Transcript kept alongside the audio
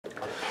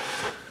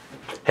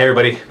Hey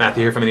everybody,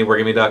 Matthew here from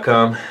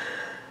MiniWarGaming.com.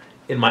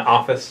 In my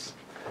office.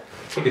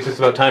 I think it's just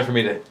about time for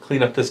me to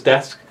clean up this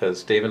desk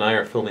because Dave and I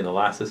are filming the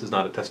last This Is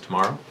Not a Test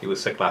tomorrow. He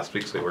was sick last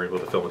week, so we weren't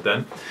able to film it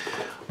then.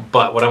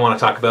 But what I want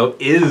to talk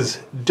about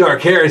is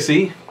Dark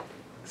Heresy.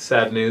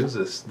 Sad news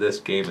is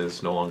this game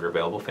is no longer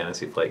available.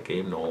 Fantasy Flight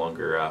Game no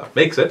longer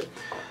makes it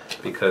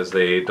because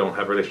they don't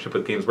have a relationship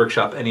with Games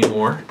Workshop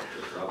anymore.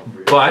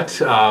 But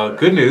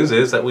good news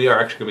is that we are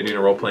actually going to be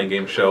doing a role-playing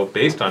game show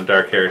based on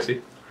Dark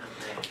Heresy.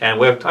 And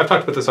I've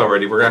talked about this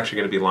already. We're actually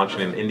going to be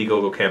launching an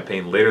IndieGoGo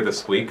campaign later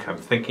this week. I'm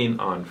thinking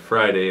on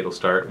Friday it'll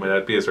start. It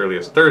might be as early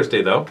as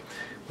Thursday though,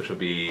 which will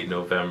be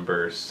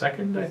November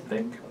 2nd, I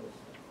think.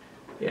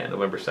 Yeah,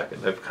 November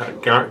 2nd. I've kind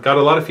of got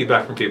a lot of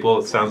feedback from people.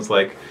 It sounds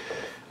like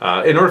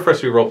in order for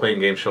us to do a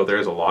role-playing game show, there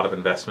is a lot of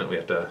investment. We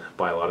have to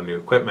buy a lot of new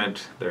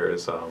equipment. There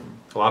is a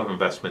lot of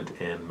investment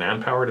in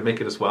manpower to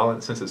make it as well.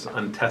 And since it's an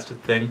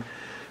untested thing,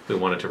 we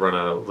wanted to run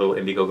a little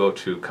IndieGoGo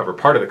to cover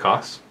part of the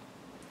costs.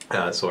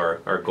 So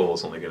our goal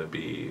is only going to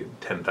be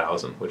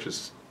 10,000, which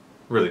is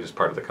really just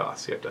part of the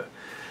cost. You have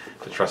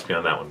to trust me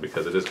on that one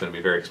because it is going to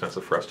be very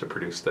expensive for us to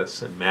produce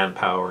this, and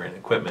manpower and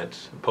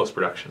equipment and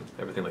post-production,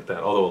 everything like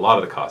that. Although a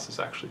lot of the cost is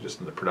actually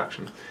just in the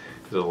production.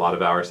 There's a lot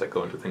of hours that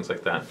go into things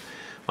like that.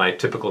 My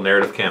typical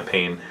narrative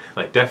campaign,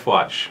 like Death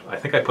Watch, I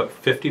think I put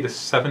 50 to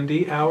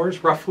 70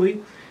 hours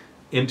roughly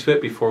into it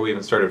before we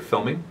even started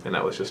filming, and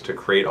that was just to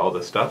create all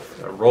this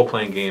stuff. A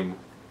role-playing game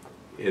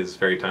is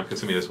very time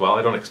consuming as well.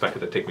 I don't expect it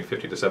to take me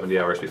 50 to 70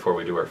 hours before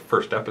we do our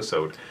first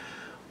episode,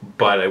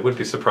 but I would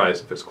be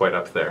surprised if it's quite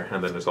up there,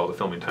 and then there's all the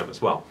filming time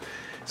as well.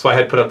 So I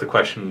had put up the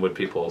question, would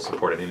people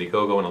support an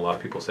IndieGoGo, and a lot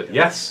of people said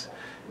yes,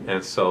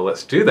 and so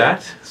let's do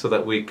that so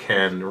that we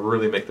can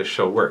really make the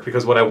show work,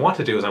 because what I want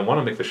to do is I want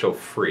to make the show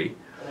free,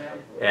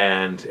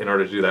 and in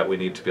order to do that we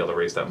need to be able to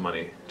raise that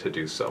money to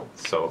do so.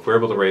 So if we're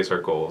able to raise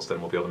our goals,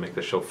 then we'll be able to make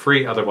the show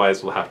free.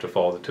 Otherwise we'll have to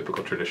follow the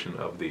typical tradition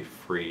of the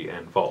free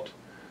and vault.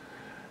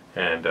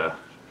 And a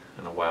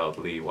wild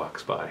Lee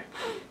walks by.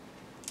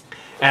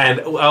 And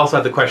I also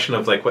had the question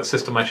of like what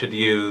system I should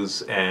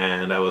use,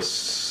 and I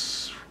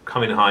was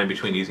coming behind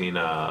between using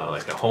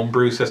like a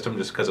homebrew system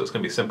just because it was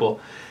going to be simple,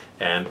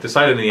 and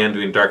decided in the end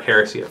doing Dark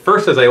Heresy. At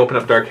first, as I opened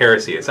up Dark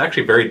Heresy, it's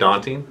actually very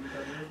daunting.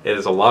 It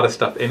is a lot of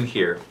stuff in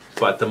here,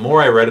 but the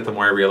more I read it, the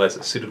more I realized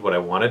it suited what I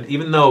wanted,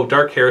 even though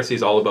Dark Heresy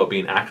is all about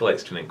being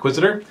acolytes to an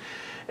Inquisitor.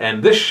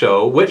 And this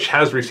show, which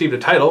has received a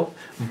title,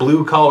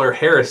 Blue Collar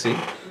Heresy,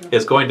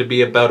 is going to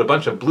be about a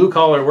bunch of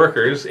blue-collar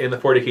workers in the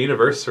 40K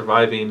universe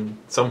surviving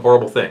some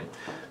horrible thing.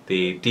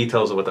 The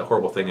details of what that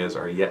horrible thing is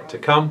are yet to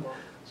come,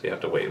 so you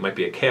have to wait. It might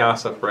be a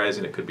chaos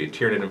uprising, it could be a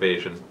Tyranid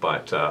invasion,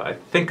 but I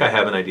think I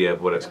have an idea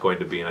of what it's going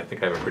to be, and I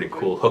think I have a pretty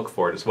cool hook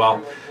for it as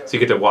well. So you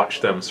get to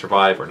watch them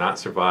survive or not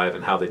survive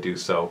and how they do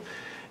so.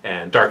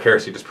 And Dark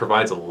Heresy just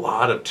provides a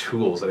lot of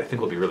tools that I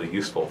think will be really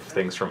useful.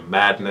 Things from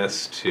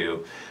madness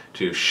to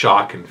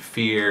shock and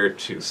fear,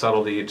 to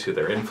subtlety, to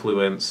their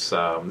influence.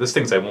 There's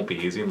things I won't be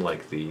using,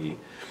 like the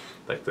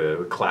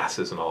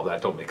classes and all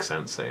that don't make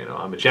sense. You know,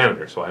 I'm a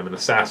janitor, so I'm an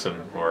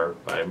assassin, or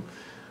I'm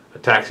a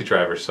taxi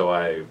driver, so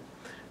I'm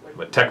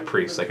a tech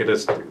priest. Like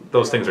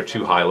those things are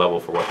too high level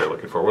for what they're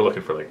looking for. We're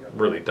looking for like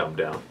really dumbed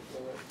down.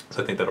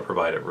 So I think that'll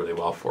provide it really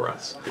well for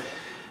us.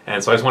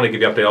 And so I just want to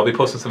give you an update. I'll be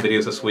posting some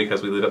videos this week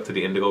as we lead up to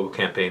the IndieGoGo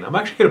campaign. I'm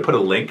actually going to put a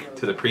link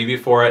to the preview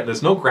for it.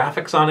 There's no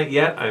graphics on it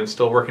yet. I'm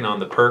still working on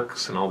the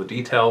perks and all the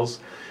details.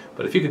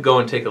 But if you could go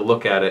and take a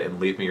look at it and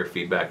leave me your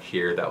feedback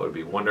here, that would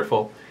be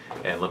wonderful.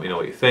 And let me know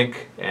what you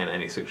think and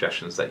any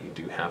suggestions that you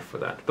do have for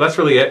that. But that's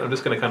really it. I'm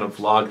just going to kind of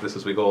vlog this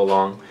as we go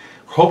along.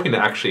 We're hoping to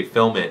actually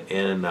film it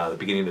in the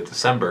beginning of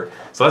December.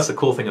 So that's the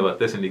cool thing about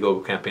this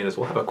IndieGoGo campaign, is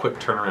we'll have a quick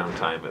turnaround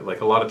time.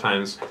 Like a lot of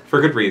times,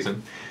 for good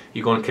reason,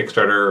 you go on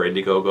Kickstarter or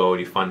IndieGoGo and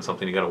you fund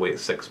something, you got to wait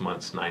 6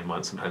 months, 9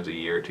 months, sometimes a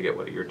year to get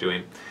what you're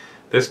doing.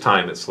 This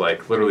time it's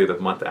like literally the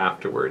month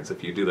afterwards.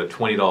 If you do the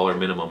 $20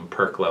 minimum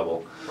perk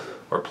level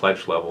or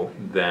pledge level,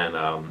 then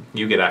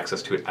you get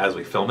access to it as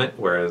we film it,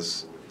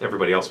 whereas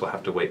everybody else will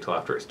have to wait till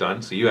after it's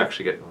done. So you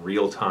actually get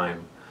real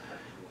time.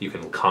 You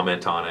can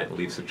comment on it and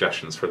leave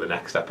suggestions for the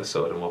next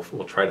episode, and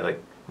we'll try to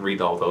like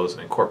read all those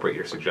and incorporate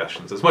your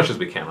suggestions as much as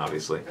we can,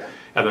 obviously.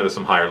 And then there's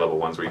some higher level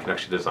ones where you can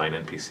actually design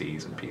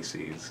NPCs and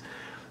PCs,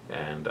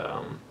 and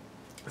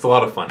it's a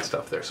lot of fun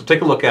stuff there. So take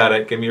a look at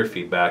it, give me your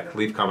feedback,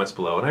 leave comments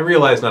below. And I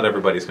realize not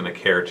everybody's going to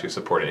care to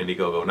support an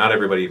IndieGoGo. Not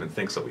everybody even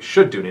thinks that we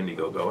should do an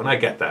IndieGoGo, and I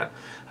get that.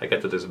 I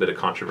get that there's a bit of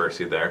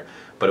controversy there,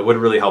 but it would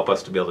really help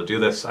us to be able to do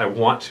this. I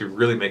want to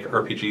really make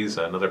RPGs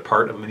another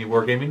part of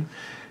MiniWarGaming.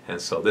 And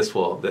so this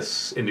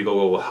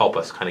IndieGoGo will help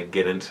us kind of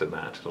get into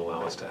that. It'll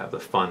allow us to have the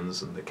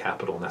funds and the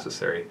capital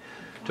necessary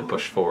to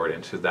push forward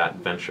into that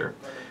venture.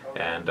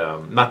 And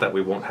not that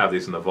we won't have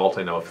these in the vault.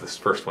 I know if this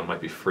first one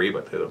might be free,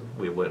 but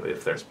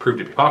if there's proved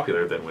to be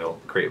popular, then we'll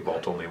create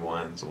vault-only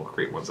ones, and we'll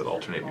create ones that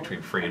alternate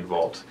between free and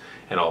vault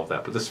and all of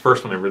that. But this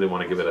first one, I really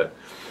want to give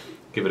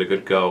it a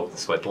good go.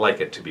 So I'd like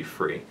it to be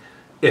free,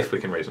 if we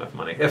can raise enough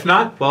money. If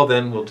not, well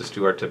then we'll just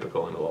do our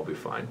typical, and it'll all be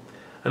fine.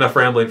 Enough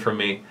rambling from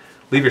me.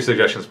 Leave your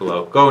suggestions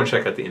below. Go and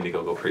check out the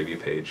IndieGoGo preview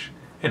page,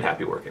 and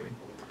happy wargaming.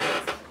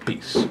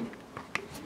 Peace.